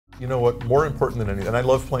You know what, more important than anything, and I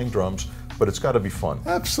love playing drums, but it's got to be fun.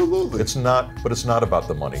 Absolutely. It's not, but it's not about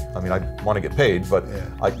the money. I mean, I want to get paid, but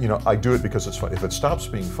I do it because it's fun. If it stops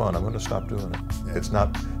being fun, I'm going to stop doing it. Yeah. It's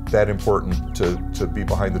not that important to be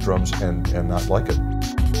behind the drums and not like it.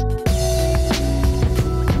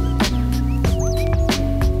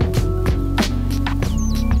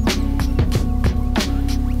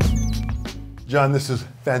 John, this is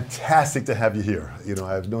fantastic to have you here. You know,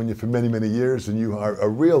 I've known you for many, many years, and you are a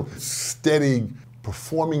real steady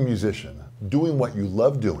performing musician, doing what you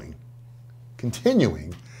love doing,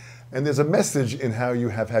 continuing, and there's a message in how you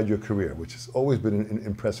have had your career, which has always been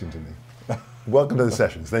impressive to me. Welcome to the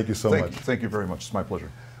sessions. Thank you so much. Thank you very much. It's my pleasure.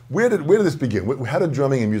 Where did this begin? How did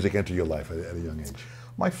drumming and music enter your life at a young age?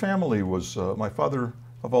 My family was, my father,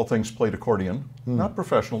 of all things, played accordion. Not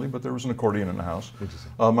professionally, but there was an accordion in the house.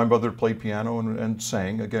 My mother played piano and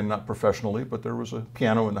sang, again, not professionally, but there was a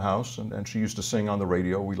piano in the house, and she used to sing on the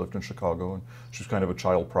radio. We lived in Chicago, and she was kind of a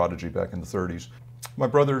child prodigy back in the 30s. My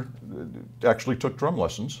brother actually took drum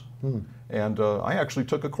lessons, and I actually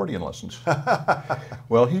took accordion lessons.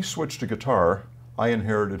 Well, he switched to guitar. I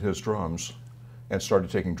inherited his drums and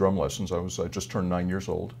started taking drum lessons. I just turned 9 years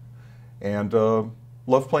old, and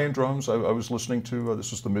loved playing drums. I was listening to, this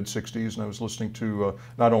was the mid-60s, and I was listening to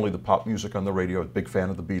not only the pop music on the radio, I was a big fan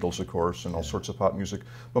of the Beatles, of course, and all sorts of pop music,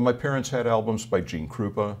 but my parents had albums by Gene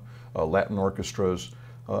Krupa, Latin orchestras,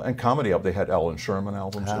 and comedy. They had Alan Sherman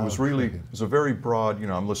albums. It was really, it was a very broad, you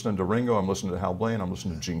know, I'm listening to Ringo, I'm listening to Hal Blaine, I'm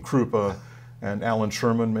listening to Gene Krupa, and Alan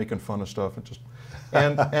Sherman making fun of stuff.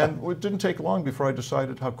 And it didn't take long before I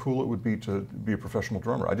decided how cool it would be to be a professional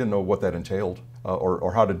drummer. I didn't know what that entailed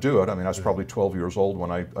or how to do it. I mean, I was probably 12 years old when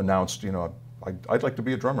I announced, you know, I'd like to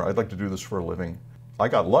be a drummer. I'd like to do this for a living. I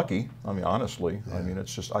got lucky. I mean, honestly. I mean,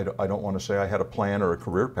 it's just, I don't want to say I had a plan or a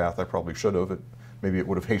career path. I probably should have. Maybe it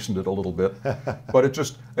would have hastened it a little bit, but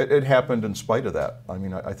it happened in spite of that. I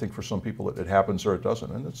mean, I think for some people it happens or it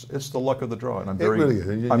doesn't, and it's the luck of the draw. And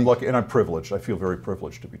I'm lucky and I'm privileged. I feel very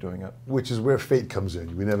privileged to be doing it. Which is where fate comes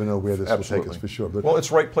in. We never know where this will take us for sure. But well,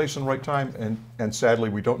 it's right place and right time, and sadly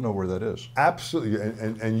we don't know where that is. Absolutely,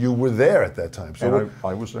 and you were there at that time. So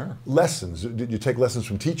I was there. Lessons? Did you take lessons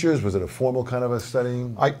from teachers? Was it a formal kind of a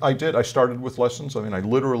studying? I did. I started with lessons. I mean, I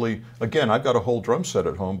literally, again, I've got a whole drum set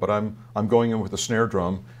at home, but I'm going in with a snare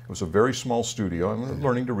drum. It was a very small studio. I'm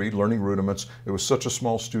learning to read, learning rudiments. It was such a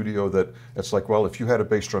small studio that it's like, well, if you had a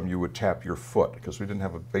bass drum, you would tap your foot, because we didn't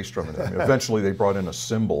have a bass drum in there. I mean, eventually they brought in a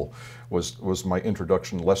cymbal, was my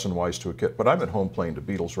introduction lesson-wise to a kit. But I'm at home playing the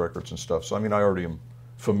Beatles records and stuff, so I mean, I already am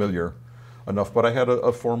familiar enough. But I had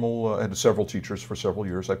I had several teachers for several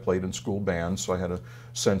years. I played in school bands, so I had a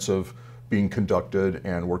sense of being conducted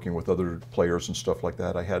and working with other players and stuff like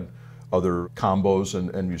that. I had other combos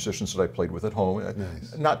and musicians that I played with at home.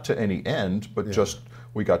 Nice. Not to any end, but just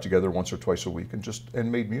we got together once or twice a week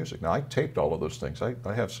and made music. Now I taped all of those things. I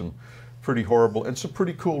have some pretty horrible and some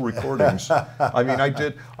pretty cool recordings. I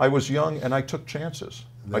mean, I was young and I took chances.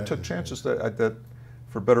 I took chances that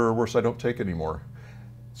for better or worse I don't take anymore.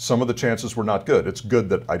 Some of the chances were not good. It's good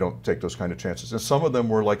that I don't take those kind of chances. And some of them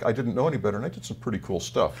were like, I didn't know any better, and I did some pretty cool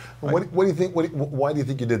stuff. What do you think? Why do you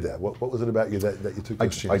think you did that? What was it about you that you took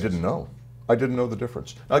those chances? I didn't know. I didn't know the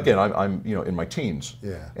difference. Again, I'm you know, in my teens,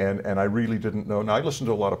 and I really didn't know. Now I listened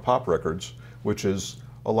to a lot of pop records, which is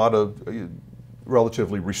a lot of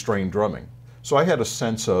relatively restrained drumming. So I had a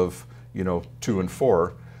sense of, you know, 2 and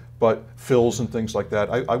 4. But fills and things like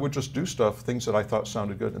that, I would just do things that I thought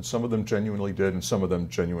sounded good, and some of them genuinely did, and some of them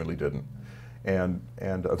genuinely didn't. And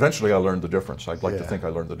eventually I learned the difference. I'd like to think I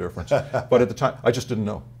learned the difference. But at the time, I just didn't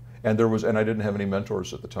know. And I didn't have any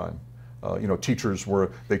mentors at the time. You know, teachers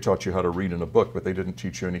they taught you how to read in a book, but they didn't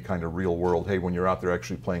teach you any kind of real world, hey, when you're out there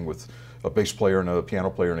actually playing with a bass player and a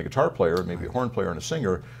piano player and a guitar player, maybe a horn player and a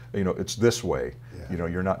singer, you know, it's this way. You know,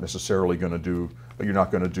 you're not necessarily going to do, you're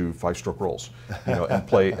not going to do 5-stroke rolls, you know, and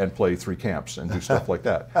play 3 camps and do stuff like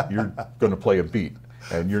that. You're going to play a beat,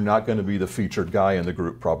 and you're not going to be the featured guy in the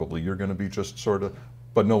group probably. You're going to be just sort of,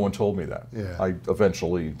 but no one told me that. I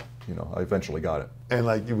eventually got it. And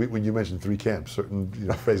like when you mentioned 3 camps, certain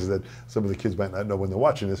phrases that some of the kids might not know when they're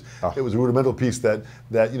watching this, it was a rudimental piece that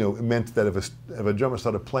you know meant that if a drummer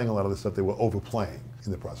started playing a lot of this stuff, they were overplaying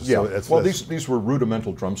in the process. Yeah. So these were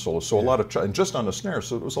rudimental drum solos, so a lot of and just on the snare,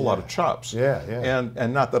 so it was a lot of chops.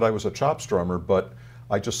 And not that I was a chops drummer, but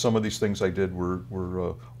some of these things I did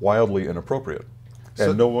were wildly inappropriate.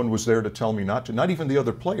 And no one was there to tell me not to. Not even the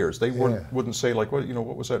other players. They wouldn't say like, what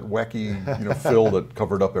was that wacky fill that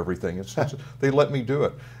covered up everything. They let me do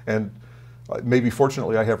it. And maybe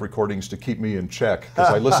fortunately I have recordings to keep me in check, because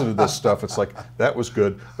I listen to this stuff, it's like, that was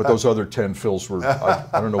good, but those other 10 fills were,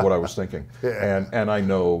 I don't know what I was thinking. Yeah. And I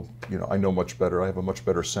know, I know much better. I have a much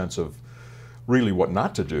better sense of really what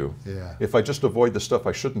not to do. Yeah. If I just avoid the stuff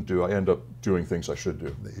I shouldn't do, I end up doing things I should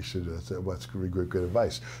do. That you should do. That's really good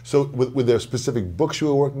advice. So were there specific books you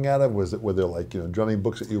were working out of? Were there like, drumming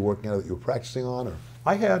books that you were working out of that you were practicing on? Or?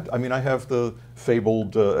 I have the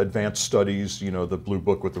fabled advanced studies, the blue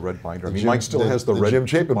book with the red binder. I mean, mine still has the red Jim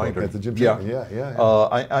Chapin binder. Book. The Jim Chapin. Yeah.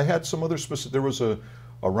 I had some other specific, there was a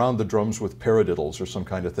Around the Drums with Paradiddles or some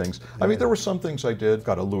kind of things. I mean, there were some things I did.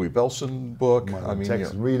 Got a Louis Bellson book.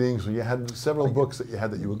 Text and readings. So you had several books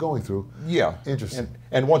that you were going through. Yeah. Interesting.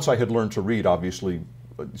 And once I had learned to read, obviously,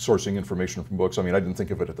 sourcing information from books, I mean, I didn't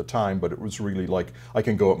think of it at the time, but it was really like, I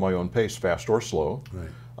can go at my own pace, fast or slow.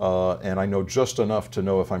 Right. And I know just enough to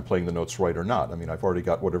know if I'm playing the notes right or not. I mean, I've already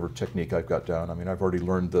got whatever technique I've got down. I mean, I've already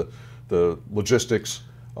learned the logistics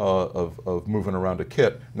of moving around a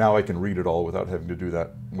kit. Now I can read it all without having to do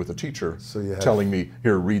that with a teacher telling me,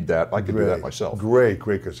 here, read that. I can do that myself. Great,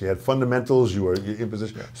 because you had fundamentals, you were in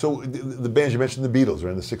position. Yeah. So the bands, you mentioned the Beatles are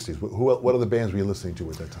in the 60s. What other bands were you listening to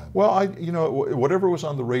at that time? Well, whatever was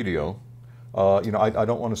on the radio. I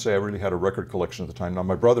don't want to say I really had a record collection at the time. Now,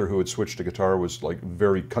 my brother, who had switched to guitar, was like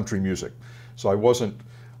very country music. So I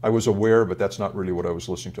was aware, but that's not really what I was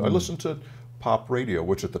listening to. I listened to pop radio,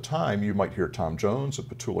 which at the time you might hear Tom Jones and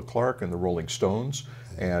Petula Clark and the Rolling Stones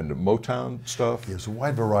and Motown stuff. It was a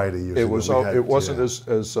wide variety. It wasn't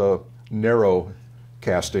as narrow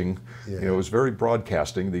casting. Yeah. It was very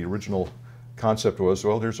broadcasting. The original concept was,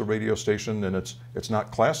 well, here's a radio station, and it's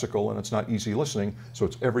not classical and it's not easy listening, so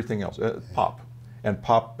it's everything else. Pop, and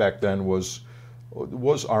pop back then was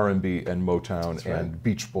R&B and Motown and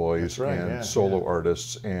Beach Boys and solo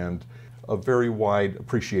artists and a very wide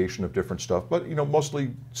appreciation of different stuff, but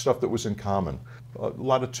mostly stuff that was in common. A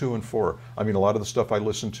lot of 2 and 4. I mean, a lot of the stuff I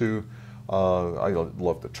listened to, I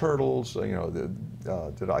love the Turtles. I don't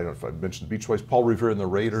know if I mentioned the Beach Boys, Paul Revere and the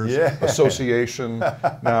Raiders, Association.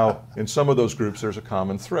 Now, in some of those groups, there's a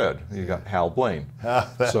common thread. You got Hal Blaine.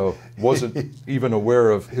 So wasn't even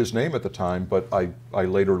aware of his name at the time, but I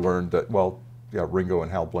later learned that, Ringo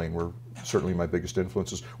and Hal Blaine were certainly my biggest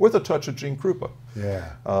influences, with a touch of Gene Krupa.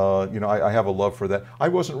 Yeah. I have a love for that. I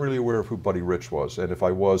wasn't really aware of who Buddy Rich was, and if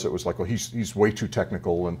I was, it was like, well, he's way too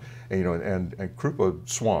technical, and Krupa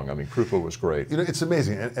swung. I mean, Krupa was great. It's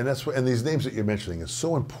amazing, and these names that you're mentioning is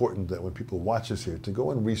so important that when people watch us here, to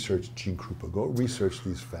go and research Gene Krupa, go research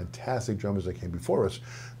these fantastic drummers that came before us,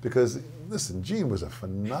 because listen, Gene was a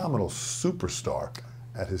phenomenal superstar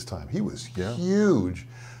at his time. He was huge.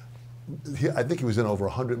 I think he was in over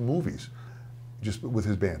 100 movies just with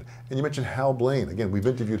his band. And you mentioned Hal Blaine. Again, we've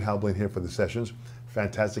interviewed Hal Blaine here for the sessions.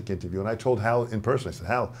 Fantastic interview. And I told Hal in person, I said,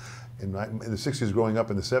 Hal, in the 60s growing up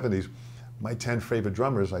in the 70s, my 10 favorite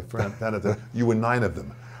drummers, I found out that you were 9 of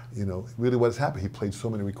them. Really what has happened, he played so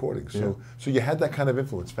many recordings. So you had that kind of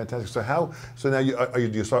influence. Fantastic. So now are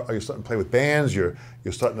you starting to play with bands? You're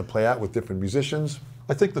starting to play out with different musicians?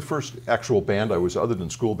 I think the first actual band I was, other than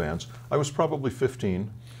school bands, I was probably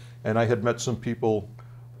 15. And I had met some people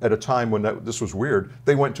at a time when this was weird.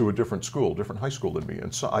 They went to a different high school than me.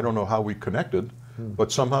 And so I don't know how we connected,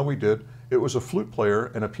 but somehow we did. It was a flute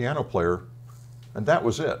player and a piano player, and that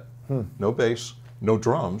was it. No bass, no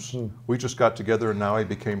drums. We just got together, and now I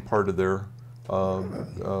became part of their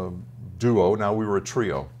duo. Now we were a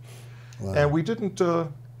trio. Wow. And we didn't,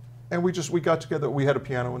 we got together. We had a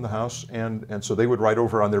piano in the house, and so they would ride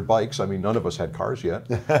over on their bikes. I mean, none of us had cars yet.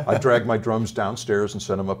 I'd drag my drums downstairs and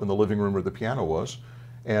set them up in the living room where the piano was,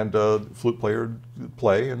 and the flute player would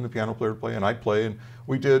play, and the piano player would play, and I'd play, and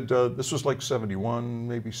we did. This was like 71,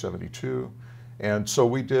 maybe 72, and so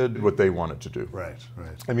we did what they wanted to do. Right.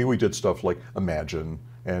 I mean, we did stuff like Imagine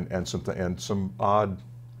and some odd,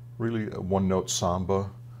 really one-note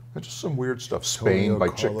samba. Just some weird stuff. Spain by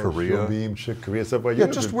Chick Corea. Chick Corea, stuff like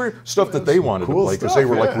just weird stuff that they wanted to play, because they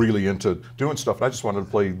were like really into doing stuff, and I just wanted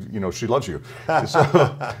to play, She Loves You.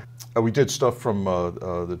 So we did stuff from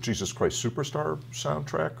the Jesus Christ Superstar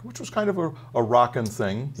soundtrack, which was kind of a rockin'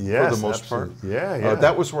 thing for the most part. Yeah.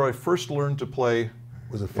 That was where I first learned to play.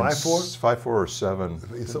 Was it 5/4? 5/4 or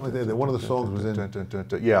 7. Something like that. One of the songs was in.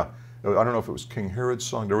 Yeah. I don't know if it was King Herod's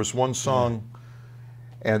song. There was one song,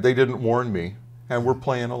 and they didn't warn me. And we're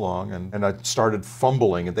playing along, and I started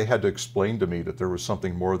fumbling, and they had to explain to me that there was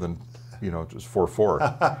something more than, just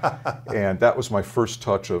 4/4. And that was my first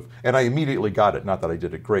touch of, and I immediately got it. Not that I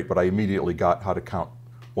did it great, but I immediately got how to count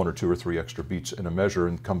 1 or 2 or 3 extra beats in a measure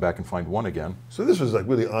and come back and find one again. So this was like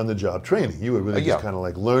really on-the-job training. You were really just Yeah. kind of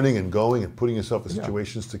like learning and going and putting yourself in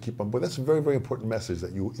situations to keep on. But that's a very, very important message,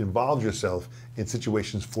 that you involve yourself in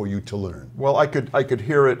situations for you to learn. Well, I could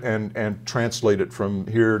hear it and translate it from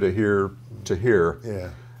here to here to here. Yeah.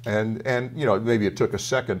 And you know, maybe it took a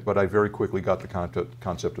second, but I very quickly got the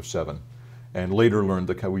concept of 7, and later learned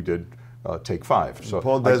that we did take 5. So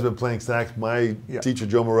Paul Desmond playing sax, my teacher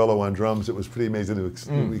Joe Morello on drums. It was pretty amazing to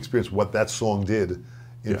experience what that song did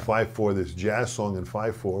in 5/4. This jazz song in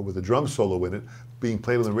 5/4 with a drum solo in it being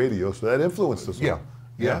played on the radio. So that influenced the song.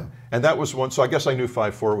 Yeah. And that was one. So I guess I knew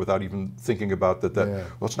 5/4 without even thinking about that.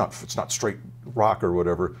 Well, it's not straight rock or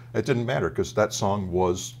whatever. It didn't matter because that song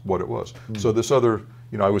was what it was. So this other,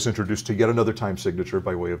 you know, I was introduced to yet another time signature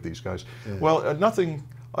by way of these guys. Well, nothing.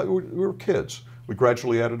 We were kids. We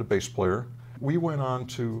gradually added a bass player. We went on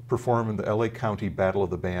to perform in the LA County Battle of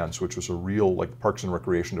the Bands, which was a real, like, Parks and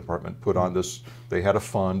Recreation Department put on this. They had a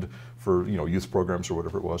fund for, you know, youth programs or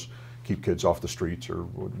whatever it was, keep kids off the streets or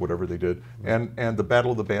whatever they did. And the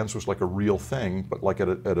Battle of the Bands was like a real thing, but like at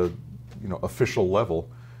a you know, official level.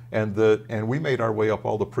 And we made our way up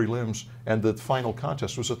all the prelims, and the final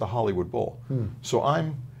contest was at the Hollywood Bowl. So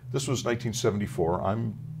this was 1974.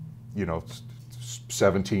 I'm, you know,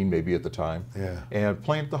 17 maybe at the time, and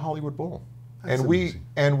playing at the Hollywood Bowl. That's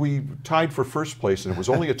and we tied for first place, and it was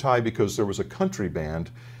only a tie because there was a country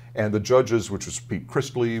band, and the judges, which was Pete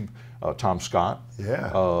Christlieb, Tom Scott,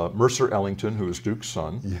 Mercer Ellington, who was Duke's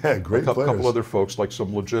son, great a players. couple other folks, like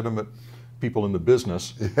some legitimate people in the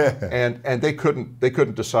business, and they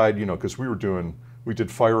couldn't decide, you know, because we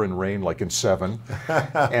did Fire and Rain like in 7,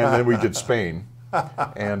 and then we did Spain,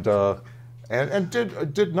 and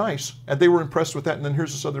did nice, and they were impressed with that. And then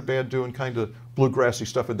here's this other band doing kind of bluegrassy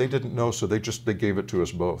stuff, and they didn't know, so they gave it to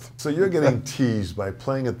us both. So you're getting teased by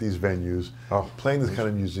playing at these venues, playing this kind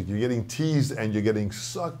of music. You're getting teased, and you're getting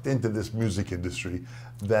sucked into this music industry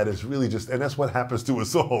that is really just, and that's what happens to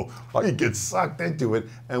us all. We get sucked into it,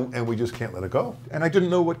 and we just can't let it go. And I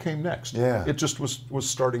didn't know what came next. It just was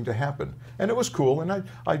starting to happen, and it was cool. And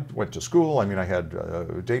I went to school. I mean, I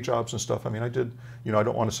had day jobs and stuff. I mean, I did. You know, I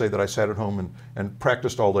don't want to say that I sat at home and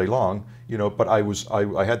practiced all day long. You know, but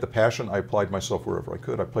I had the passion. I applied myself wherever I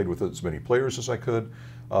could. I played with as many players as I could.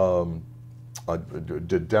 I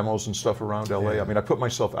did demos and stuff around LA. I mean, I put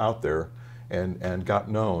myself out there and got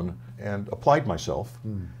known and applied myself.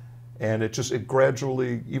 And it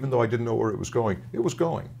gradually, even though I didn't know where it was going, it was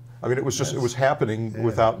going. I mean, it was just, it was happening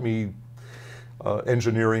without me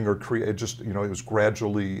engineering or create. It just, you know, it was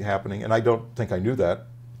gradually happening. And I don't think I knew that,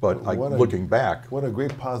 but looking back. What a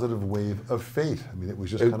great positive wave of fate. I mean, it was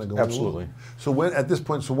just kind of going absolutely. along. So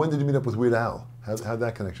when did you meet up with Weird Al? How'd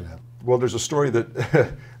that connection happen? Well, there's a story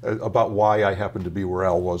that about why I happened to be where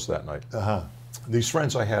Al was that night. These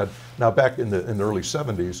friends I had, now back in the early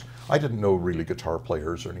 70s, I didn't know really guitar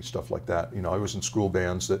players or any stuff like that. You know, I was in school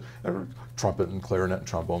bands that, trumpet and clarinet and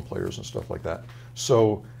trombone players and stuff like that.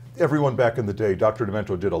 So everyone back in the day, Dr.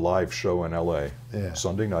 Demento did a live show in LA,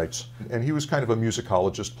 Sunday nights, and he was kind of a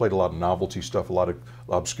musicologist, played a lot of novelty stuff, a lot of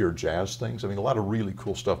obscure jazz things. I mean, a lot of really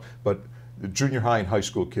cool stuff, but junior high and high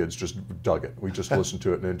school kids just dug it. We just listened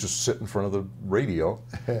to it and just sit in front of the radio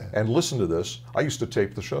and listen to this. I used to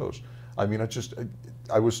tape the shows. I mean,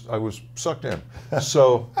 I was sucked in.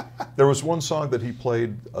 So there was one song that he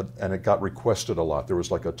played, and it got requested a lot. There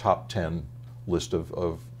was like a top 10 list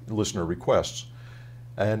of listener requests.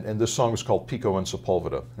 And this song was called Pico and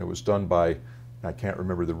Sepulveda. It was done by, I can't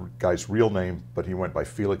remember the guy's real name, but he went by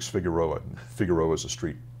Felix Figueroa. Figueroa is a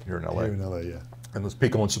street here in LA. Here in LA, yeah. And this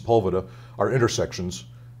Pico and Sepulveda are intersections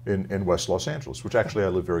in West Los Angeles, which actually I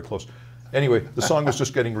live very close. Anyway, the song was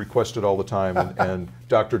just getting requested all the time, and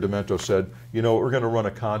Dr. Demento said, you know, we're going to run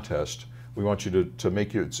a contest. We want you to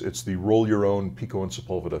make it's the roll your own Pico and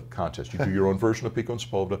Sepulveda contest. You do your own version of Pico and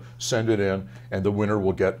Sepulveda, send it in, and the winner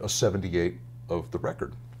will get a 78 of the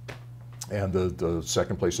record. And the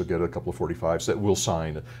second place will get a couple of 45s that we'll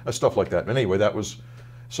sign, stuff like that. And anyway,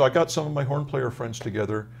 so I got some of my horn player friends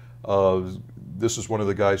together. This is one of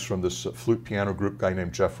the guys from this flute piano group, guy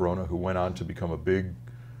named Jeff Rona, who went on to become a big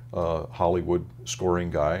Hollywood scoring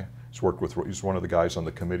guy. He's one of the guys on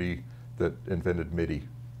the committee that invented MIDI.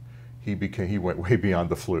 He went way beyond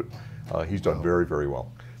the flute. He's done very, very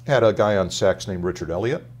well. Had a guy on sax named Richard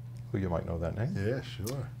Elliott, who you might know that name. Yeah,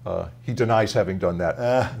 sure. He denies having done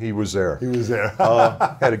that. He was there. He was there.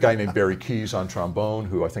 Had a guy named Barry Keyes on trombone,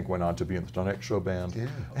 who I think went on to be in the Tonight Show band. Yeah.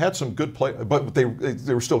 Had some good play, but they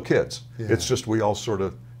were still kids. Yeah. It's just we all sort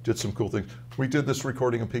of did some cool things. We did this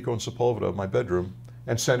recording of Pico and Sepulveda in my bedroom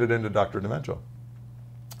and sent it in to Dr. Demento.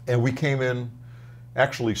 And we came in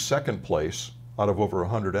actually second place out of over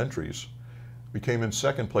 100 entries. We came in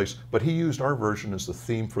second place, but he used our version as the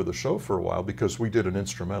theme for the show for a while because we did an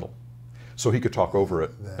instrumental. So he could talk over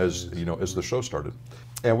it as the show started.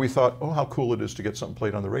 And we thought, oh, how cool it is to get something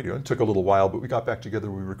played on the radio. It took a little while, but we got back together,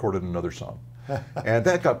 we recorded another song. And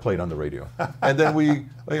that got played on the radio. And then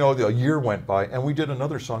a year went by and we did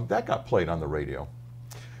another song, that got played on the radio.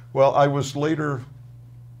 Well, I was later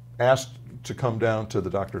asked to come down to the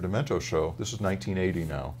Dr. Demento show. This is 1980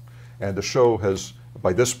 now. And the show has,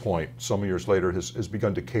 by this point, some years later, has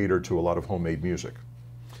begun to cater to a lot of homemade music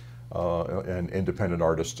and independent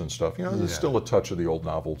artists and stuff. There's still a touch of the old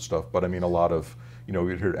novel stuff, but I mean a lot of,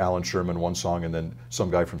 we'd hear Alan Sherman one song and then some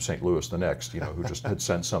guy from St. Louis the next, who just had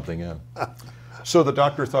sent something in. So the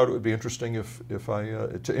doctor thought it would be interesting if I,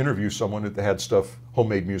 to interview someone that had stuff,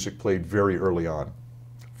 homemade music played very early on,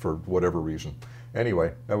 for whatever reason.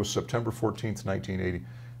 Anyway, that was September 14th, 1980.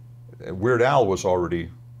 Weird Al was already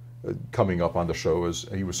coming up on the show as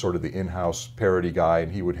he was sort of the in-house parody guy,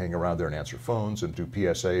 and he would hang around there and answer phones and do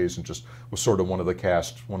PSAs and just was sort of one of the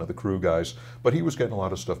cast, one of the crew guys. But he was getting a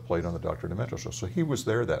lot of stuff played on the Dr. Demento show. So he was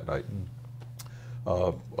there that night.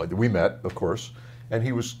 We met, of course, and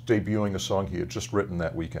he was debuting a song he had just written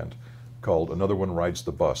that weekend called Another One Rides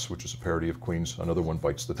the Bus, which is a parody of Queen's Another One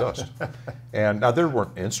Bites the Dust. And now there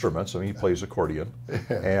weren't instruments. I mean, he plays accordion,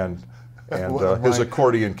 and his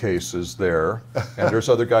accordion case is there, and there's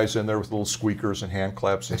other guys in there with little squeakers and hand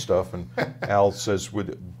claps and stuff, and Al says,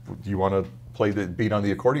 do you want to play the beat on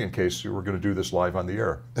the accordion case? We're going to do this live on the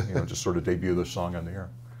air, just sort of debut this song on the air.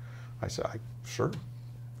 I said, sure.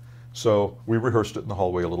 So we rehearsed it in the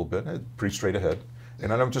hallway a little bit, pretty straight ahead,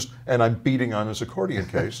 and I'm beating on his accordion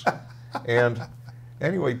case, and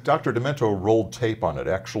anyway, Dr. Demento rolled tape on it,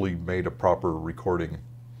 actually made a proper recording,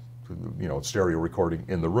 stereo recording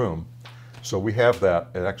in the room. So we have that.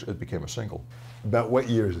 It became a single. About what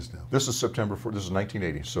year is this now? This is September 4th. This is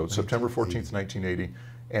 1980. So it's September 14th, 1980.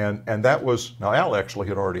 And that was, now Al actually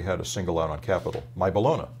had already had a single out on Capitol, My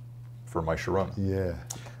Bologna, for My Sharona. Yeah.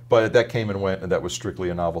 But that came and went, and that was strictly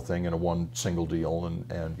a novel thing and a one single deal,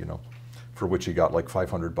 and for which he got like $500,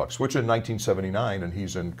 which in 1979, and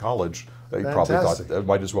he's in college, he probably thought it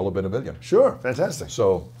might as well have been $1 million. Sure, fantastic.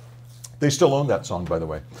 So they still own that song, by the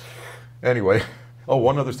way. Anyway,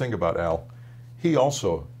 one other thing about Al. He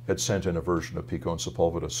also had sent in a version of Pico and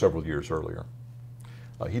Sepulveda several years earlier.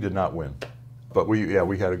 He did not win, but we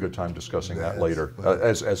had a good time discussing that later,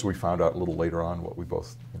 as we found out a little later on what we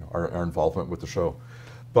both, our involvement with the show.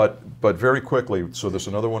 But very quickly, so this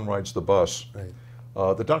Another One Rides the Bus. Right.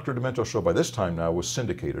 The Dr. Demento show by this time now was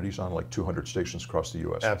syndicated. He's on like 200 stations across the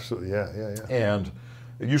U.S. Absolutely, yeah. And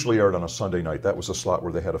it usually aired on a Sunday night. That was a slot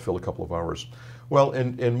where they had to fill a couple of hours. Well,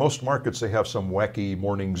 in most markets, they have some wacky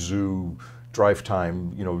morning zoo drive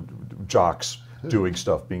time, jocks doing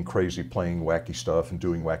stuff, being crazy, playing wacky stuff and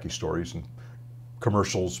doing wacky stories and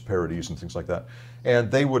commercials, parodies and things like that.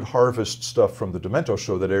 And they would harvest stuff from the Demento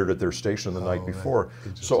show that aired at their station the night before.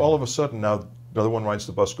 So all of a sudden now, Another One Rides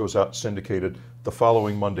the Bus goes out syndicated the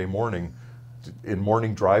following Monday morning in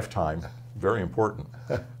morning drive time, very important.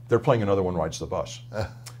 They're playing Another One Rides the Bus.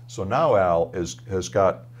 So now Al has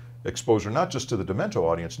got exposure not just to the Demento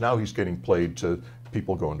audience, now he's getting played to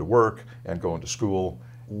people going to work and going to school.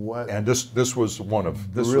 What? And this was one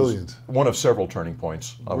of several turning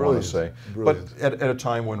points, I want to say. Brilliant. But at a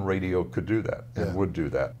time when radio could do that and would do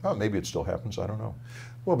that. Oh, maybe it still happens, I don't know.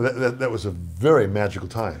 Well, but that was a very magical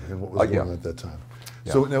time in what was going on at that time.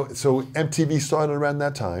 Yeah. So MTV started around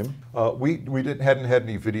that time. We hadn't had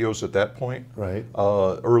any videos at that point. Right.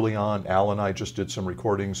 Early on, Al and I just did some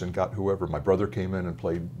recordings and got whoever. My brother came in and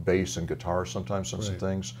played bass and guitar sometimes on some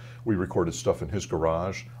things. We recorded stuff in his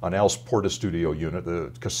garage on Al's Porta Studio unit,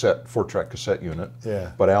 the 4-track cassette unit.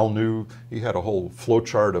 Yeah. But Al knew he had a whole flow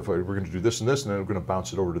chart of we're going to do this and this, and then we're going to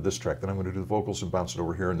bounce it over to this track. Then I'm going to do the vocals and bounce it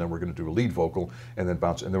over here, and then we're going to do a lead vocal and then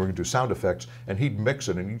bounce, and then we're going to do sound effects. And he'd mix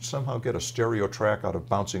it, and he'd somehow get a stereo track out of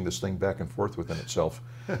bouncing this thing back and forth within itself.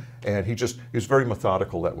 And he was very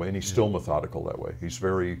methodical that way, and he's still methodical that way. He's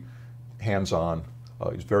very hands-on.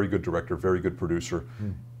 He's a very good director, very good producer.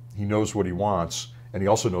 He knows what he wants, and he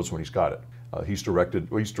also knows when he's got it. He's directed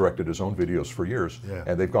his own videos for years,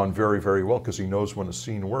 and they've gone very, very well because he knows when a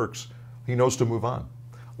scene works. He knows to move on.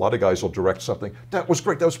 A lot of guys will direct something. That was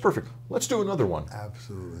great. That was perfect. Let's do another one.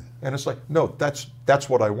 Absolutely. And it's like, no, that's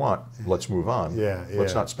what I want. Let's move on.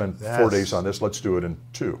 Let's not spend 4 days on this. Let's do it in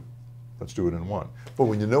 2. Let's do it in 1. But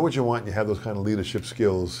when you know what you want and you have those kind of leadership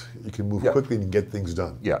skills, you can move quickly and get things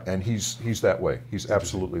done. Yeah, and he's that way. He's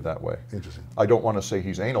absolutely that way. Interesting. I don't want to say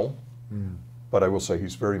he's anal, but I will say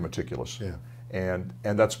he's very meticulous. Yeah. And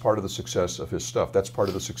that's part of the success of his stuff. That's part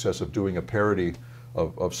of the success of doing a parody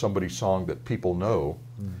of somebody's song that people know,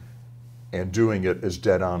 and doing it as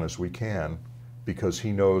dead on as we can, because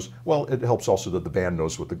he knows, well, it helps also that the band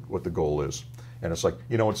knows what the goal is. And it's like,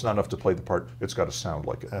 you know, it's not enough to play the part, it's got to sound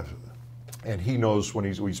like it. Absolutely. And he knows when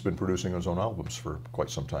he's been producing his own albums for quite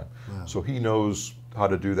some time. Wow. So he knows how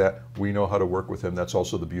to do that. We know how to work with him. That's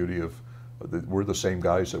also the beauty of, we're the same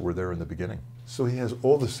guys that were there in the beginning. So he has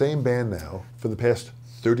all the same band now for the past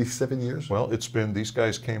 37 years? Well, it's been, these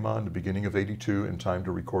guys came on the beginning of '82 in time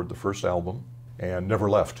to record the first album and never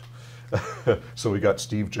left. So we got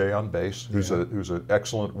Steve J on bass, who's an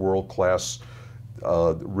excellent world-class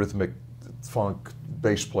rhythmic funk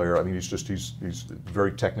bass player. I mean, he's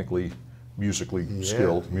very technically, musically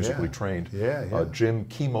skilled, musically trained. Jim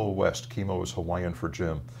Chemo West. Chemo is Hawaiian for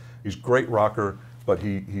Jim. He's a great rocker, but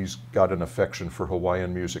he's got an affection for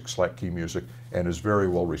Hawaiian music, slack key music, and is very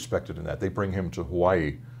well respected in that. They bring him to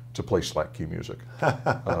Hawaii to play slack key music.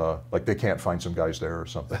 Like they can't find some guys there or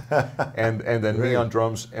something. And then me on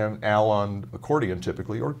drums and Al on accordion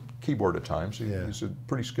typically, or keyboard at times. He's a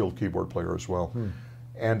pretty skilled keyboard player as well.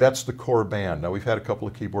 And that's the core band. Now we've had a couple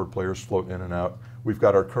of keyboard players floating in and out. We've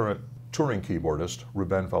got our current touring keyboardist,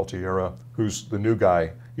 Ruben Valtierra, who's the new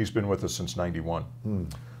guy. He's been with us since '91.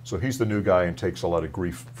 So he's the new guy and takes a lot of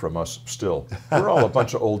grief from us still. We're all a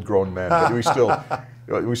bunch of old grown men, but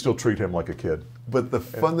we still treat him like a kid. But the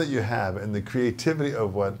fun that you have and the creativity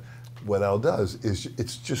of what Al does is,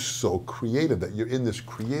 it's just so creative that you're in this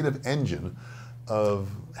creative engine of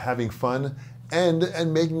having fun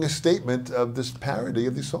and making a statement of this parody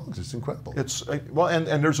of these songs. It's incredible. It's well,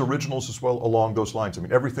 and there's originals as well along those lines. I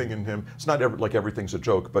mean, everything in him. It's not like everything's a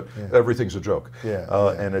joke, but everything's a joke.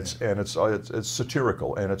 And it's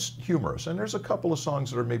satirical and it's humorous. And there's a couple of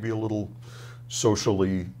songs that are maybe a little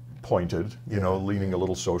socially pointed, you know, leaning a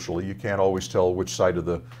little socially. You can't always tell which side of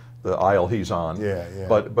the aisle he's on.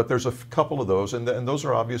 But there's a couple of those, and those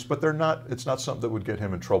are obvious, but they're not. It's not something that would get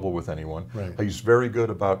him in trouble with anyone. He's very good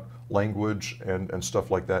about language and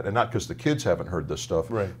stuff like that, and not because the kids haven't heard this stuff,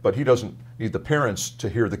 but he doesn't need the parents to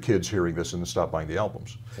hear the kids hearing this and stop buying the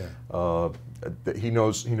albums. He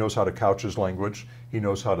knows how to couch his language. He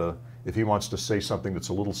knows how to, if he wants to say something that's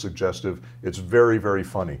a little suggestive, it's very, very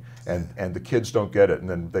funny, and the kids don't get it, and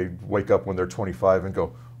then they wake up when they're 25 and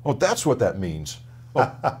go, oh, that's what that means.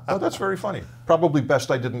 Oh, that's very funny. Probably best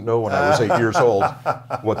I didn't know when I was 8 years old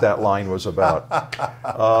what that line was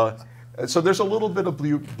about. So there's a little bit of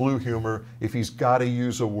blue humor. If he's got to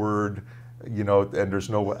use a word, you know, and there's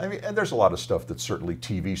no way. I mean, and there's a lot of stuff that's certainly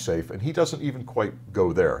TV safe, and he doesn't even quite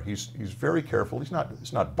go there. He's very careful. He's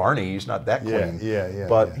not Barney. He's not that clean.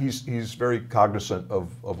 But he's very cognizant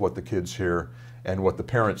of what the kids hear and what the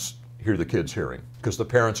parents hear the kids hearing, because the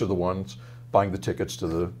parents are the ones buying the tickets to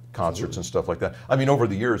the concerts and stuff like that. I mean, over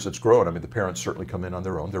the years, it's grown. I mean, the parents certainly come in on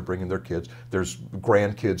their own. They're bringing their kids. There's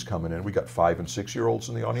grandkids coming in. We got 5- and 6-year-olds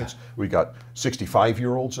in the audience. We got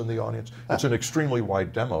 65-year-olds in the audience. It's an extremely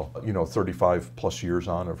wide demo. You know, 35+ years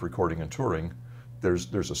on of recording and touring. There's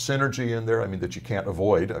a synergy in there, I mean, that you can't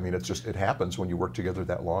avoid. I mean, it happens when you work together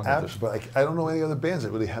that long. Absolutely. I don't know any other bands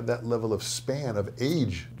that really have that level of span of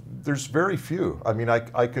age. There's very few. I mean,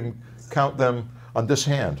 I can count them on this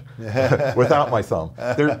hand without my thumb.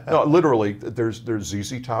 No, literally, there's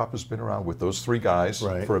ZZ Top has been around with those 3 guys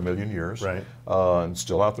for a million years, and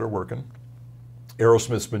still out there working.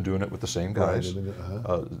 Aerosmith's been doing it with the same guys.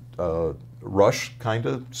 Rush, kind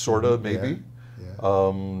of, sort of, maybe.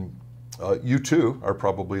 U2 are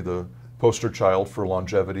probably the poster child for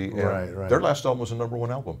longevity. And their last album was a #1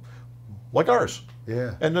 album, like ours.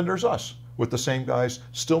 And then there's us, with the same guys,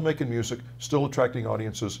 still making music, still attracting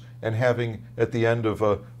audiences, and having, at the end of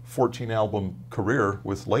a 14-album career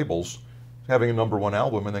with labels, having a #1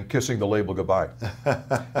 album and then kissing the label goodbye.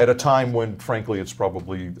 At a time when, frankly, it's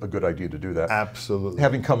probably a good idea to do that. Absolutely.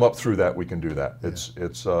 Having come up through that, we can do that. It's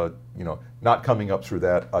you know, not coming up through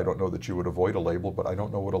that, I don't know that you would avoid a label, but I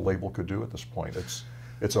don't know what a label could do at this point.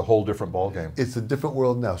 It's a whole different ballgame. It's a different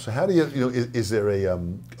world now. So how do you know, is there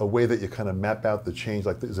a way that you kind of map out the change?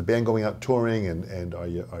 Like, is a band going out touring, and are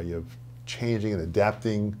you changing and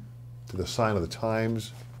adapting to the sign of the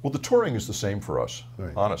times? Well, the touring is the same for us,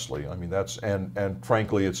 honestly. I mean, that's, and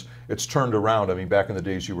frankly, it's turned around. I mean, back in the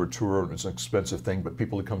days, you were touring, it was an expensive thing, but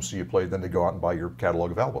people would come see you play, then they go out and buy your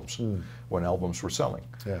catalog of albums when albums were selling.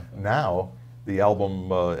 Now, the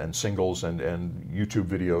album and singles and YouTube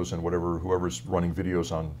videos and whoever's running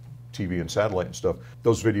videos on TV and satellite and stuff,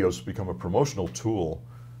 those videos become a promotional tool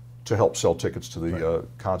to help sell tickets to the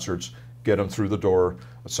concerts, get them through the door,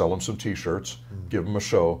 sell them some T-shirts, give them a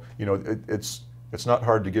show. You know, it's not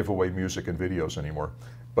hard to give away music and videos anymore.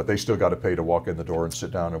 but they still got to pay to walk in the door and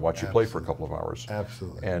sit down and watch you play for a couple of hours.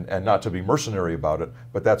 Absolutely. And not to be mercenary about it,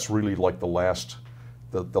 but that's really like the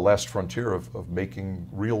last frontier of making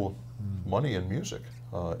real money in music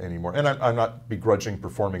anymore. And I'm not begrudging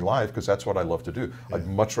performing live, because that's what I love to do. I'd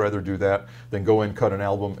much rather do that than go in, cut an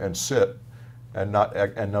album, and sit and not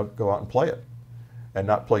go out and play it, and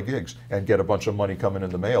not play gigs and get a bunch of money coming in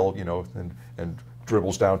the mail, you know, and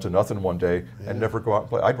dribbles down to nothing one day and never go out and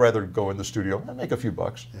play. I'd rather go in the studio and make a few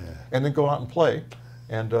bucks and then go out and play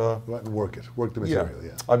and go out and work the material.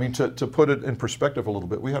 Yeah. I mean, to put it in perspective a little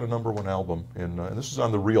bit, we had a #1 album in, and this is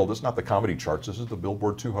on the real, this is not the comedy charts, this is the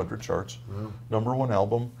Billboard 200 charts. #1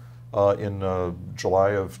 album in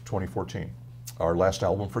July of 2014. Our last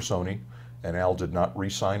album for Sony, and Al did not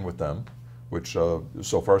re-sign with them, which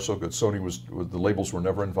so far so good. Sony the labels were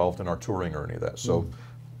never involved in our touring or any of that. So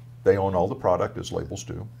they own all the product, as labels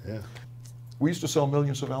do. Yeah. We used to sell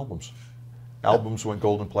millions of albums. Albums went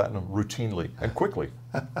gold and platinum routinely and quickly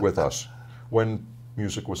with us when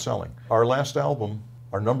music was selling. Our last album,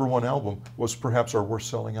 our #1 album, was perhaps our worst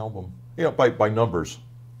selling album. You know, by numbers,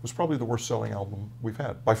 it was probably the worst selling album we've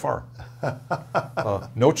had, by far.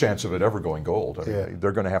 No chance of it ever going gold. I mean,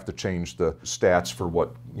 they're going to have to change the stats for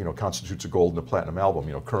what, you know, constitutes a gold and a platinum album.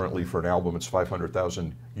 You know, currently for an album, it's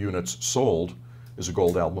 500,000 units sold is a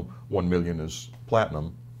gold album, 1 million is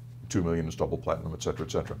platinum, 2 million is double platinum, et cetera,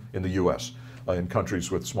 in the U.S. In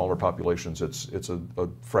countries with smaller populations, it's a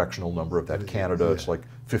fractional number of that. Canada, it's like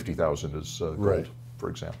 50,000 is gold, for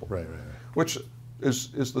example. Right. Which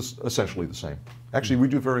is essentially the same. Actually, we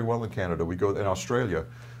do very well in Canada. We go in Australia,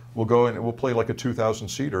 we'll go in and we'll play like a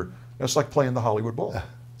 2,000-seater. And it's like playing the Hollywood Bowl.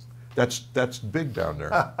 That's big down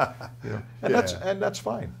there, you know? And that's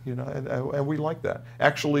fine, you know, and we like that.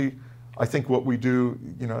 Actually, I think what we do,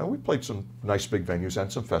 you know, we played some nice big venues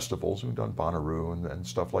and some festivals. We've done Bonnaroo and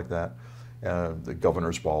stuff like that, the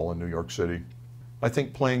Governor's Ball in New York City. I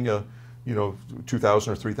think playing a, you know,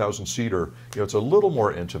 2,000 or 3,000 seater, you know, it's a little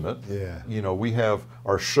more intimate. Yeah. You know, we have,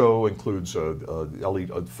 our show includes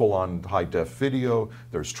a full-on high-def video.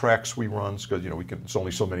 There's tracks we run, because, you know, it's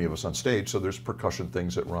only so many of us on stage, so there's percussion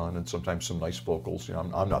things that run, and sometimes some nice vocals. You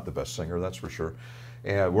know, I'm not the best singer, that's for sure.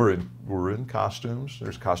 And we're in costumes.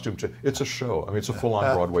 There's costume. It's a show. I mean, it's a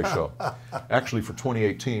full-on Broadway show. Actually, for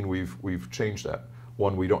 2018, we've changed that.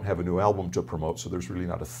 One, we don't have a new album to promote, so there's really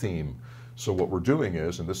not a theme. So what we're doing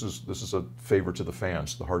is, and this is a favor to the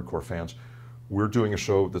fans, the hardcore fans, we're doing a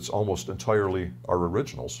show that's almost entirely our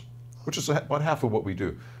originals, which is about half of what we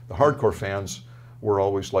do. The hardcore fans were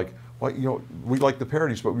always like, well, you know, we like the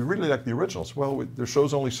parodies, but we really like the originals. Well, the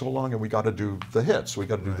show's only so long, and we got to do the hits. We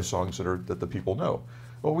got to do the songs that the people know.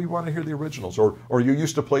 Well, we want to hear the originals. Or you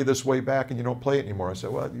used to play this way back, and you don't play it anymore. I said,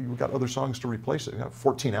 well, you've got other songs to replace it. You got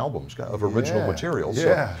 14 albums of original material.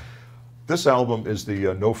 So this album is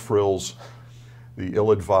the no frills, the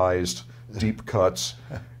ill-advised, deep cuts,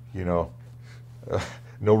 you know,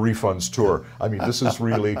 no refunds tour. I mean, this is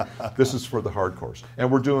really, this is for the hardcores. And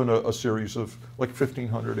we're doing a series of like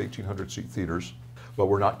 1,500, 1,800 seat theaters, but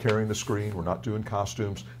we're not carrying the screen, we're not doing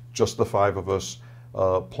costumes, just the 5 of us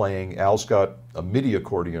playing. Al's got a MIDI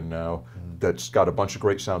accordion now that's got a bunch of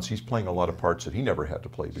great sounds. He's playing a lot of parts that he never had to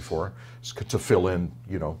play before to fill in,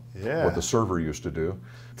 you know, what the server used to do.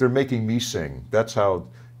 They're making me sing. That's how,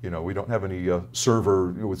 you know, we don't have any server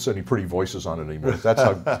with any pretty voices on it anymore.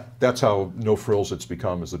 That's how no frills it's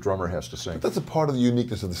become, is the drummer has to sing. But that's a part of the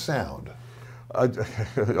uniqueness of the sound.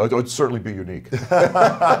 It'd certainly be unique.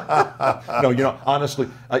 No, you know, honestly,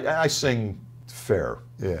 I sing fair.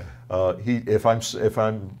 Yeah.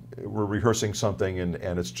 We're rehearsing something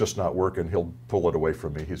and it's just not working, he'll pull it away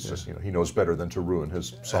from me. He's just, you know, he knows better than to ruin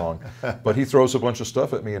his song. But he throws a bunch of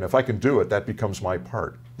stuff at me, and if I can do it, that becomes my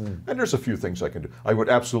part. And there's a few things I can do. I would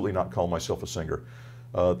absolutely not call myself a singer.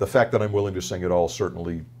 The fact that I'm willing to sing it all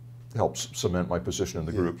certainly helps cement my position in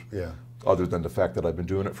the group. Other than the fact that I've been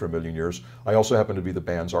doing it for a million years. I also happen to be the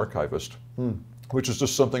band's archivist, which is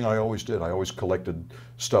just something I always did. I always collected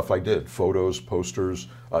stuff I did, photos, posters,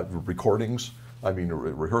 recordings. I mean,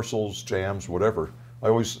 rehearsals, jams, whatever. I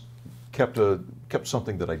always kept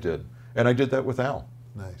something that I did, and I did that with Al.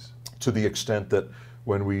 Nice. To the extent that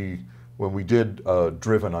when we did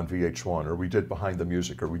Driven on VH1, or we did Behind the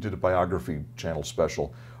Music, or we did a biography channel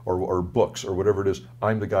special, or books, or whatever it is,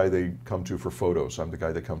 I'm the guy they come to for photos. I'm the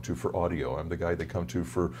guy they come to for audio. I'm the guy they come to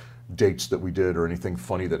for dates that we did, or anything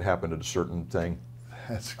funny that happened at a certain thing.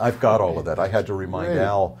 I've got all of that. I had to remind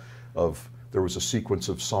Al of, there was a sequence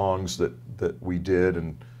of songs that we did,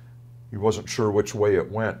 and he wasn't sure which way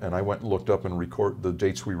it went, and I went and looked up and record the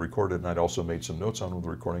dates we recorded, and I'd also made some notes on the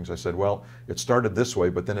recordings. I said, well, it started this way,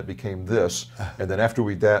 but then it became this, and then after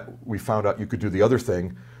we found out you could do the other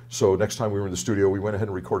thing, so next time we were in the studio, we went ahead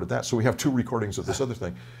and recorded that. So we have 2 recordings of this other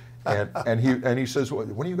thing. And he says, well,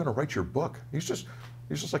 when are you going to write your book? He's just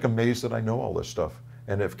like amazed that I know all this stuff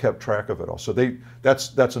and have kept track of it all. So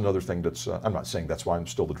that's another thing that's, I'm not saying that's why I'm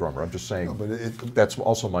still the drummer. I'm just saying that's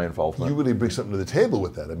also my involvement. You really bring something to the table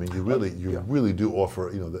with that. I mean, you really do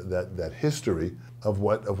offer, you know, that history of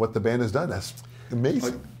what the band has done. That's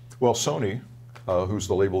amazing. Well, Sony, who's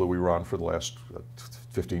the label that we were on for the last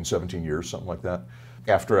 15, 17 years, something like that.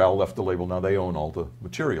 After Al left the label, now they own all the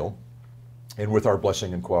material. And with our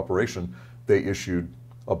blessing and cooperation, they issued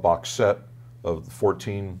a box set of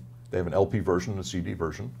 14, they have an LP version and a CD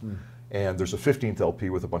version, and there's a 15th LP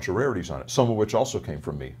with a bunch of rarities on it, some of which also came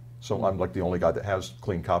from me. So I'm like the only guy that has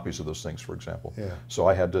clean copies of those things, for example. Yeah. So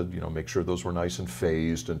I had to, you know, make sure those were nice and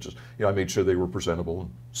phased, and just, you know, I made sure they were presentable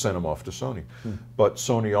and sent them off to Sony. But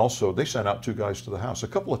Sony also, they sent out 2 guys to the house a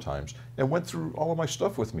couple of times and went through all of my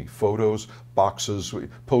stuff with me, photos, boxes,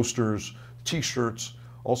 posters, T-shirts,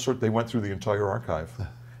 all sorts. They went through the entire archive.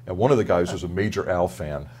 And one of the guys was a major Al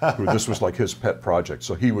fan, who this was like his pet project.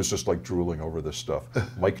 So he was just like drooling over this stuff,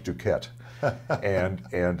 Mike Duquette.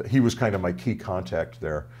 And he was kind of my key contact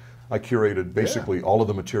there. I curated basically all of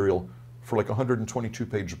the material for like a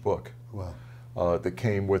 122-page book. Wow. That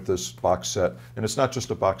came with this box set. And it's not just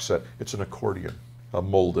a box set, it's an accordion, a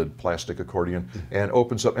molded plastic accordion, and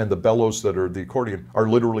opens up, and the bellows that are the accordion are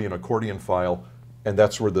literally an accordion file, and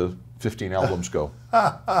that's where the 15 albums go.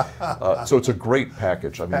 So it's a great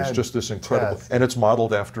package. I mean, it's just this incredible, and it's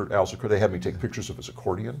modeled after Al's accordion. They had me take pictures of his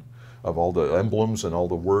accordion, of all the emblems and all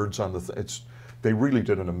the words on the they really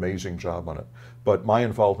did an amazing job on it. But my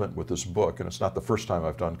involvement with this book, and it's not the first time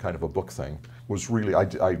I've done kind of a book thing, was really,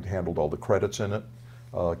 I handled all the credits in it,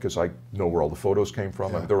 because I know where all the photos came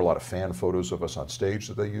from. I mean, there were a lot of fan photos of us on stage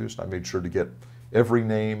that they used. I made sure to get every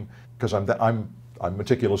name, because I'm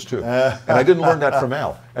meticulous too. And I didn't learn that from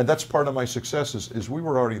Al. And that's part of my success is we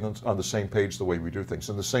were already on the same page the way we do things.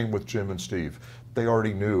 And the same with Jim and Steve. They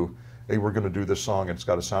already knew, hey, we're going to do this song and it's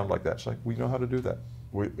got to sound like that. It's like, we know how to do that.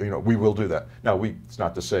 We will do that. Now, it's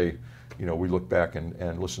not to say, we look back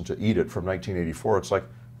and listen to Eat It from 1984. It's like,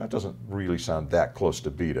 that doesn't really sound that close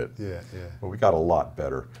to Beat It. Yeah. But we got a lot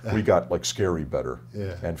better. We got like scary better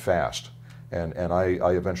and fast. And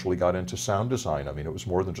I eventually got into sound design. I mean, it was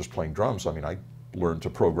more than just playing drums. I mean, I learned to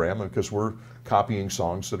program, because we're copying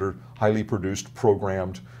songs that are highly produced,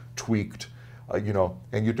 programmed, tweaked, and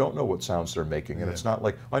you don't know what sounds they're making. And it's not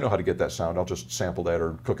like, I know how to get that sound, I'll just sample that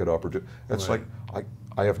or cook it up or do. It's like,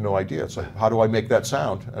 I have no idea. It's like, how do I make that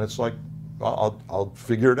sound? And it's like, I'll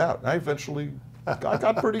figure it out. And I eventually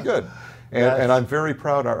got pretty good. And I'm very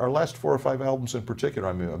proud. Our last 4 or 5 albums in particular,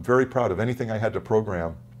 I'm very proud of anything I had to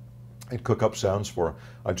program and cook up sounds for.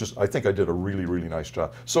 I think I did a really, really nice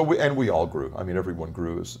job. So we all grew. I mean, everyone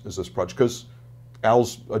grew as this project, because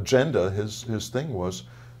Al's agenda, his thing was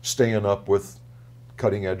staying up with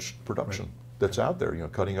cutting edge production that's out there.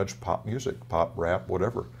 Cutting edge pop music, pop, rap,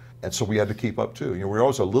 whatever. And so we had to keep up too. We were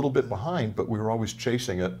always a little bit behind, but we were always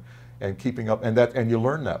chasing it and keeping up. And you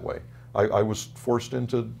learn that way. I was forced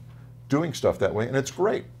into doing stuff that way, and it's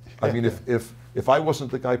great. I mean, if I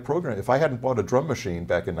wasn't the guy programming, if I hadn't bought a drum machine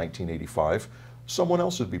back in 1985, someone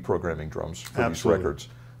else would be programming drums for these records.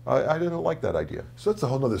 I didn't like that idea. So that's a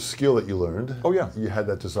whole other skill that you learned. Oh yeah. You had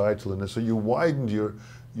that desire to learn this, so you widened your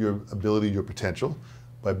ability, your potential,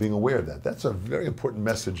 by being aware of that. That's a very important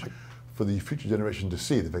message for the future generation to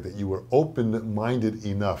see, the fact that you were open-minded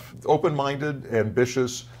enough. Open-minded,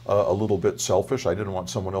 ambitious, a little bit selfish. I didn't want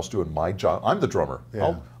someone else doing my job. I'm the drummer.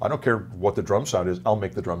 Yeah. I don't care what the drum sound is, I'll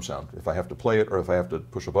make the drum sound. If I have to play it or if I have to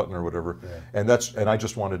push a button or whatever. Yeah. And I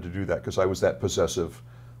just wanted to do that because I was that possessive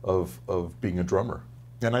of being a drummer.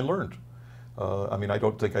 And I learned. I mean, I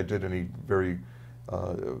don't think I did any very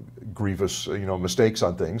grievous mistakes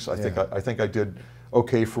on things. I think I did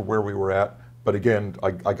okay for where we were at. But again,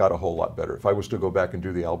 I got a whole lot better. If I was to go back and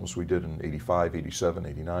do the albums we did in 85, 87,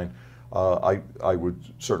 89, I would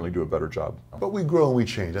certainly do a better job. But we grow and we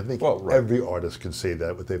change. I think every artist can say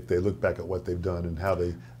that if they look back at what they've done and how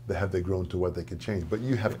they grown to what they can change. But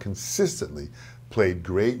you have consistently played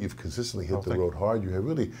great. You've consistently hit the road hard. You have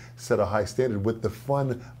really set a high standard with the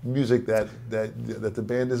fun music that the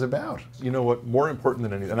band is about. You know what? More important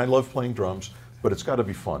than anything, and I love playing drums, but it's got to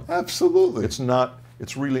be fun. Absolutely. It's not.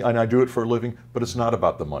 It's really, and I do it for a living, but it's not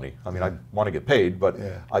about the money. I mean, I want to get paid, but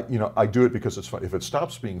I do it because it's fun. If it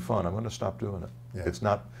stops being fun, I'm going to stop doing it. Yeah. It's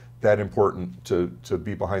not. that important to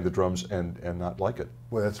be behind the drums and not like it.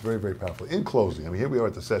 Well, that's very, very powerful. In closing, I mean, here we are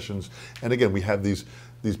at the sessions, and again, we have these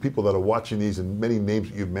people that are watching these, and many names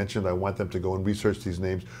that you've mentioned. I want them to go and research these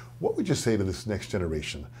names. What would you say to this next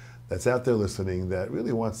generation that's out there listening that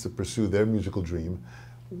really wants to pursue their musical dream?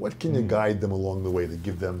 What can you guide them along the way to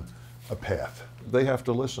give them a path? They have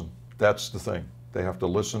to listen. That's the thing. They have to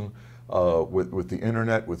listen with the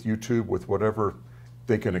internet, with YouTube, with whatever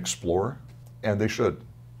they can explore, and they should.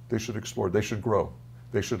 They should explore. They should grow.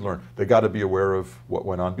 They should learn. They got to be aware of what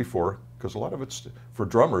went on before, because a lot of it's, for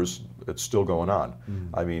drummers, it's still going on.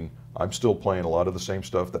 I mean, I'm still playing a lot of the same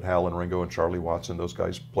stuff that Hal and Ringo and Charlie Watts and those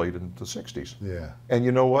guys played in the 60s. Yeah. And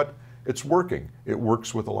you know what? It's working. It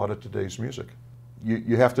works with a lot of today's music.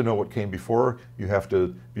 You have to know what came before. You have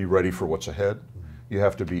to be ready for what's ahead. You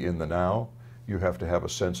have to be in the now. You have to have a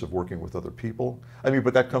sense of working with other people. I mean,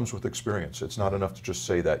 but that comes with experience. It's not enough to just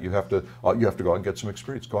say that. You have to go out and get some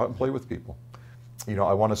experience. Go out and play with people. You know,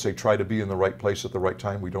 I want to say try to be in the right place at the right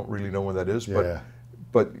time. We don't really know when that is,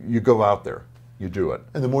 but you go out there. You do it.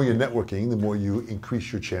 And the more you're networking, the more you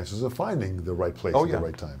increase your chances of finding the right place at the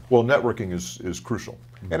right time. Well, networking is crucial.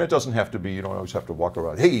 And it doesn't have to be, you don't always have to walk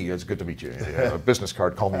around, hey, it's good to meet you. A business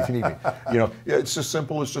card, call me if you need me. You know, it's as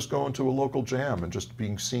simple as just going to a local jam and just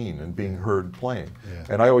being seen and being heard playing.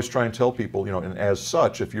 And I always try and tell people, you know, and as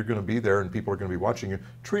such, if you're going to be there and people are going to be watching you,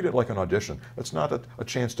 treat it like an audition. It's not a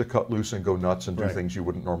chance to cut loose and go nuts and do things you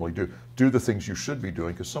wouldn't normally do. Do the things you should be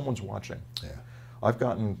doing because someone's watching. I've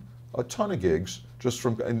gotten a ton of gigs just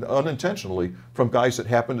from, and unintentionally, from guys that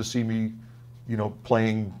happen to see me, you know,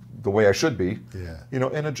 playing the way I should be, you know,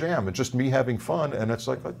 in a jam, and just me having fun, and it's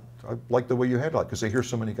like, I like the way you handle it, because I hear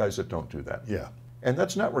so many guys that don't do that. And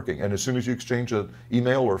that's networking, and as soon as you exchange an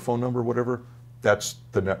email or a phone number or whatever, that's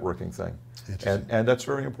the networking thing. And that's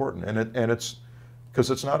very important, and it's,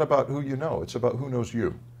 because it's not about who you know, it's about who knows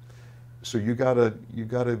you. So you gotta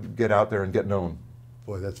get out there and get known.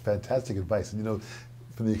 Boy, that's fantastic advice. And you know,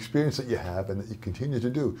 from the experience that you have and that you continue to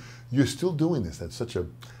do, you're still doing this at such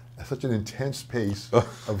an intense pace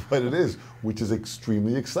of what it is, which is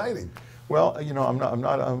extremely exciting. Well, you know,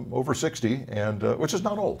 I'm over 60, and which is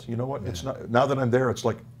not old. You know what? It's not. Now that I'm there, it's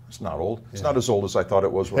like it's not old. It's not as old as I thought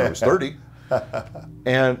it was when I was 30.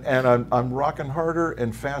 and I'm rocking harder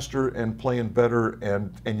and faster and playing better,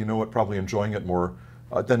 and you know what? Probably enjoying it more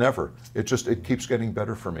than ever. It keeps getting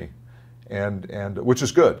better for me. And which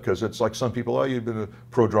is good, because it's like some people, oh, you've been a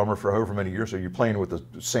pro drummer for however many years, so you're playing with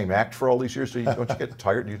the same act for all these years, so don't you get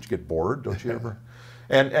tired? Don't you get bored? Don't you ever?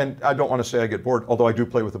 And I don't want to say I get bored, although I do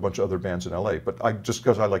play with a bunch of other bands in LA, but just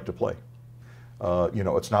because I like to play. You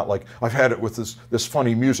know, it's not like I've had it with this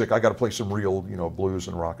funny music. I got to play some real, you know, blues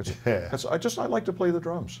and rock. I like to play the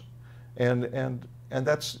drums, and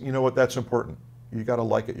that's, you know what, that's important. You got to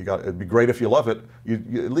like it. It'd be great if you love it.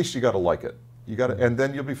 At least you got to like it. You got to, and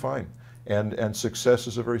then you'll be fine. And success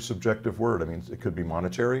is a very subjective word. I mean, it could be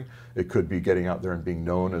monetary. It could be getting out there and being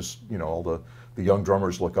known as, you know, all the young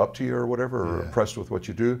drummers look up to you or whatever, or impressed with what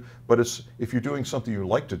you do. But if you're doing something you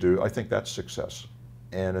like to do, I think that's success.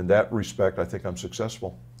 And in that respect, I think I'm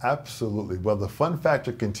successful. Absolutely. Well, the fun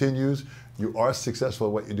factor continues. You are successful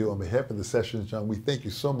at what you do. On behalf of the sessions, John, we thank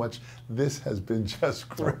you so much. This has been just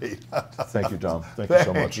great. Thank you, Dom. Thank you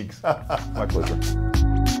so much. My pleasure.